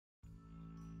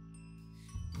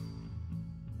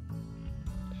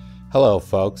Hello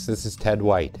folks, this is Ted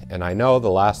White, and I know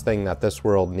the last thing that this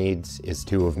world needs is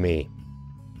two of me.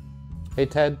 Hey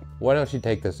Ted, why don't you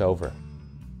take this over?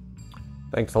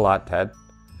 Thanks a lot, Ted.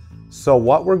 So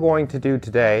what we're going to do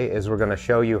today is we're going to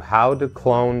show you how to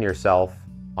clone yourself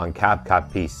on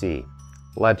CapCut PC.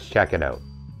 Let's check it out.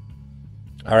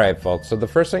 Alright folks, so the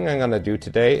first thing I'm going to do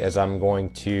today is I'm going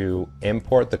to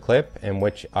import the clip in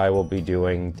which I will be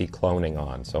doing the cloning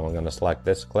on. So I'm going to select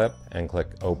this clip and click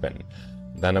open.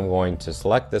 Then I'm going to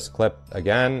select this clip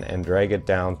again and drag it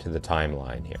down to the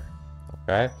timeline here.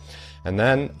 Okay, and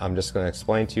then I'm just going to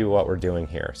explain to you what we're doing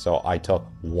here. So I took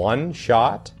one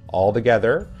shot all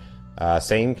together,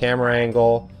 same camera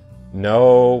angle,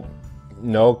 no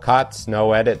cuts,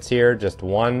 no edits here, just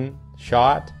one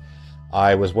shot.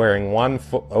 I was wearing one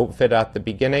outfit at the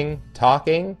beginning,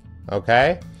 talking,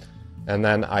 okay? And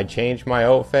then I changed my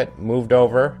outfit, moved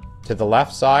over to the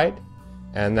left side,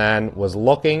 and then was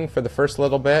looking for the first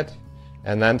little bit,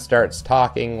 and then starts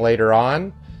talking later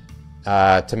on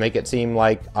to make it seem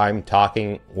like I'm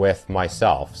talking with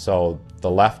myself. So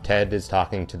the left Ted is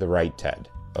talking to the right Ted,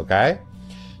 okay?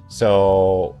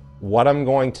 So what I'm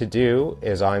going to do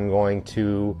is I'm going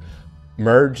to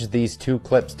merge these two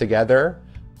clips together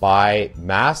by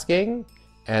masking,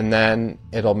 and then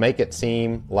it'll make it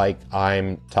seem like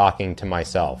I'm talking to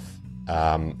myself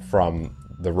from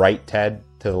the right Ted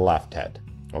to the left Ted.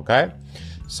 Okay,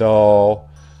 so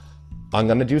I'm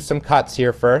gonna do some cuts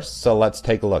here first, so let's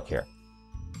take a look here.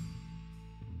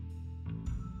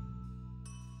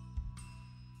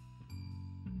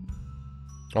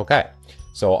 Okay,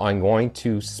 so I'm going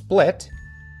to split.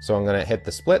 So I'm going to hit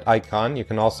the split icon. You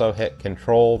can also hit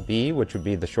Control B, which would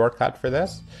be the shortcut for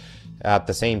this, at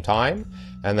the same time.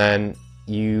 And then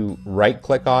you right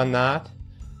click on that,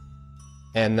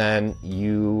 and then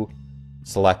you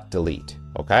select delete,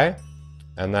 okay?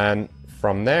 And then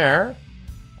from there,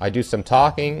 I do some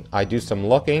talking, I do some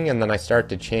looking, and then I start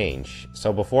to change.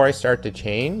 So before I start to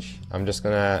change, I'm just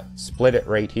going to split it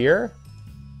right here.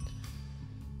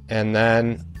 And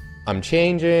then I'm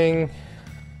changing,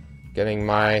 getting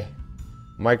my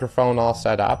microphone all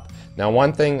set up. Now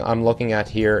one thing I'm looking at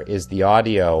here is the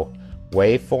audio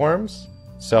waveforms.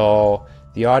 So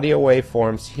the audio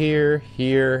waveforms here,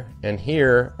 here, and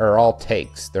here are all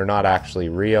takes. They're not actually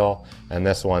real, and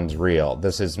this one's real.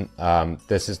 This is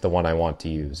the one I want to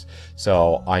use.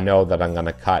 So I know that I'm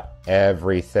gonna cut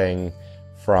everything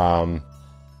from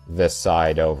this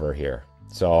side over here.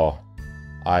 So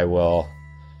I will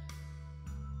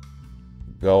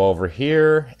go over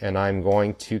here, and I'm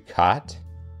going to cut.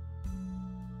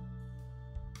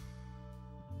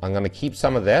 I'm going to keep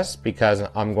some of this because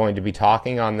I'm going to be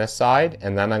talking on this side,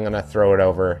 and then I'm going to throw it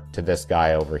over to this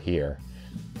guy over here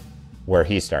where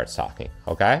he starts talking,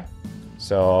 okay?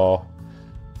 So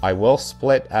I will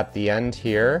split at the end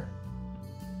here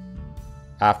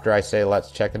after I say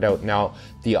let's check it out. Now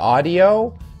the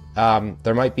audio,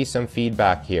 there might be some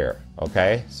feedback here,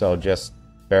 okay? So just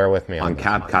bear with me on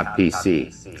CapCut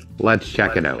PC. Let's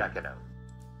check it out.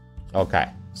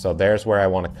 Okay, so there's where I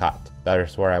want to cut.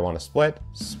 There's where I want to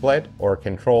split, or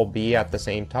Control B at the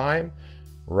same time,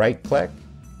 right click,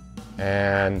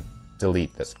 and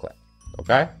delete this clip,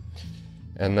 okay?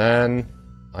 And then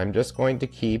I'm just going to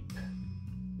keep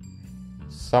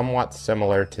somewhat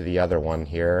similar to the other one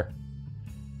here.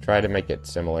 Try to make it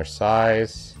similar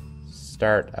size.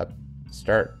 Start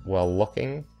while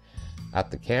looking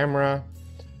at the camera.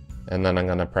 And then I'm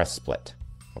going to press split,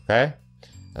 okay?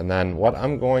 And then what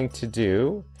I'm going to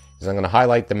do is I'm going to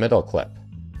highlight the middle clip.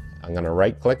 I'm going to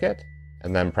right click it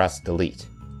and then press delete.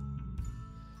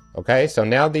 Okay, so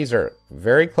now these are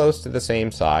very close to the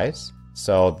same size.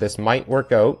 So this might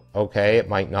work out, okay, it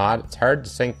might not. It's hard to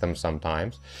sync them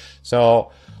sometimes.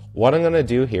 So what I'm going to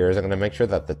do here is I'm going to make sure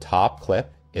that the top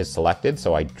clip is selected.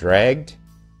 So I dragged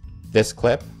this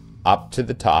clip up to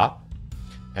the top.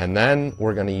 And then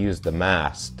we're going to use the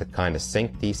mask to kind of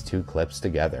sync these two clips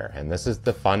together. And this is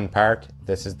the fun part.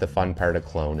 This is the fun part of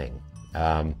cloning.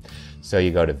 So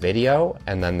you go to video,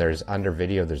 and then there's under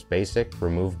video, there's basic,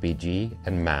 remove BG,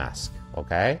 and mask.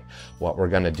 Okay. What we're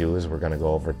going to do is we're going to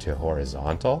go over to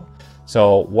horizontal.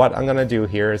 So what I'm going to do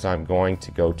here is I'm going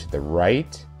to go to the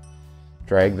right,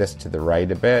 drag this to the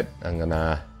right a bit. I'm going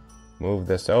to move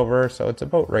this over. So it's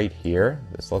about right here.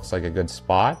 This looks like a good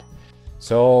spot.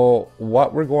 So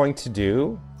what we're going to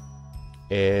do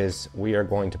is we are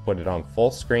going to put it on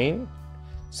full screen.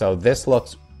 So this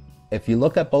looks, if you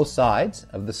look at both sides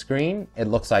of the screen, it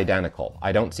looks identical.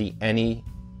 I don't see any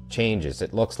changes.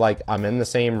 It looks like I'm in the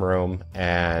same room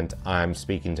and I'm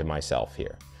speaking to myself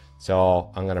here. So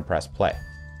I'm going to press play.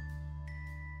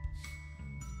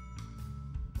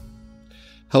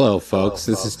 Hello folks,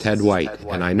 this is Ted White,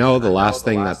 and I know the last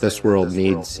thing that this world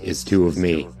needs is two of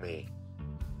me.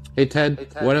 Hey Ted,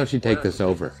 why don't you take this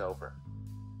over?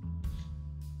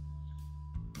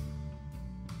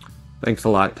 Thanks a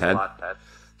lot, Ted.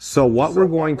 So what we're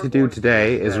going to do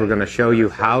today is we're going to show you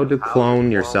how to clone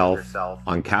yourself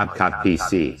on CapCut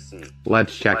PC.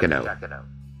 Let's check it out.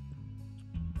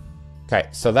 Okay,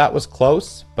 so that was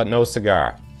close, but no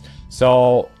cigar.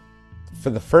 So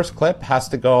for the first clip, has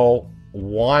to go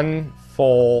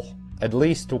at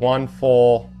least one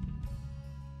full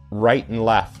right and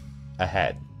left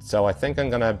ahead. So I think I'm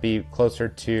gonna be closer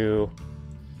to,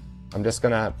 I'm just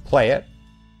gonna play it.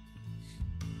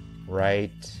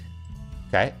 Right,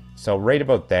 okay, so right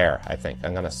about there, I think.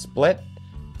 I'm gonna split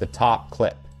the top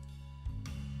clip.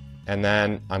 And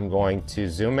then I'm going to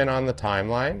zoom in on the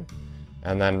timeline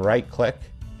and then right click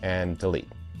and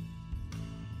delete.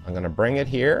 I'm gonna bring it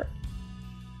here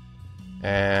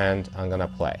and I'm gonna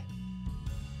play.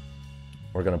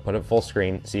 We're gonna put it full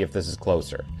screen, see if this is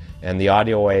closer. And the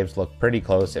audio waves look pretty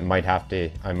close. I might have to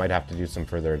do some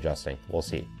further adjusting. We'll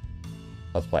see.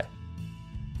 Let's play.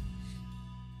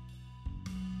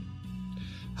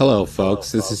 Hello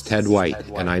folks, this is Ted White,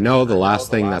 and I know the last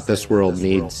thing that this world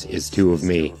needs is two of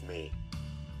me.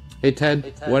 Hey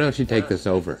Ted, why don't you take this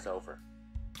over?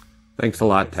 Thanks a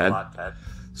lot, Ted.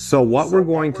 So what we're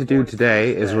going to do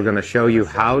today is we're going to show you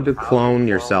how to clone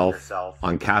yourself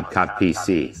on CapCut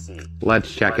PC.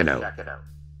 Let's check it out.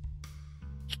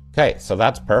 Okay, so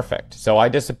that's perfect. So I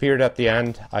disappeared at the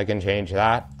end. I can change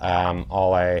that.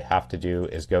 All I have to do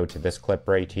is go to this clip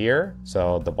right here.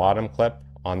 So the bottom clip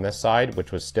on this side,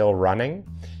 which was still running,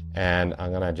 and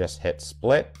I'm going to just hit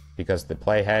split because the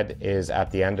playhead is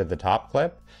at the end of the top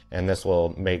clip, and this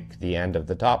will make the end of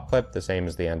the top clip the same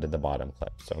as the end of the bottom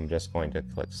clip. So I'm just going to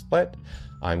click split.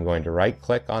 I'm going to right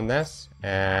click on this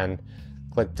and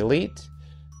click delete,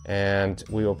 and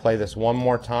we will play this one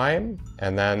more time,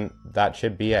 and then that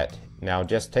should be it. Now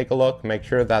just take a look, make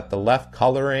sure that the left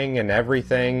coloring and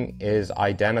everything is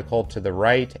identical to the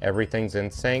right, everything's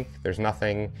in sync, there's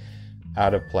nothing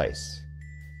out of place.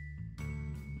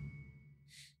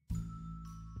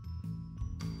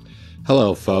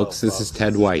 Hello folks, this is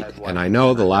Ted White, and I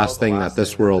know the last thing that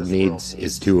this world needs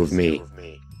is two of me.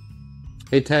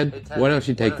 Hey Ted, why don't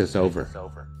you take this over?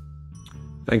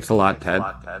 Thanks a lot, Ted.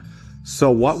 So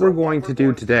what we're going to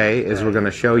do today is we're going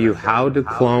to show you how to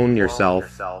clone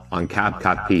yourself on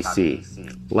CapCut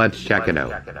PC. Let's check it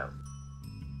out.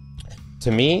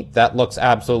 To me, that looks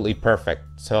absolutely perfect.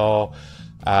 So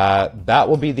that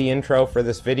will be the intro for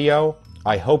this video.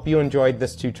 I hope you enjoyed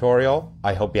this tutorial.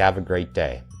 I hope you have a great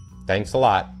day. Thanks a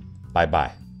lot.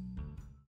 Bye-bye.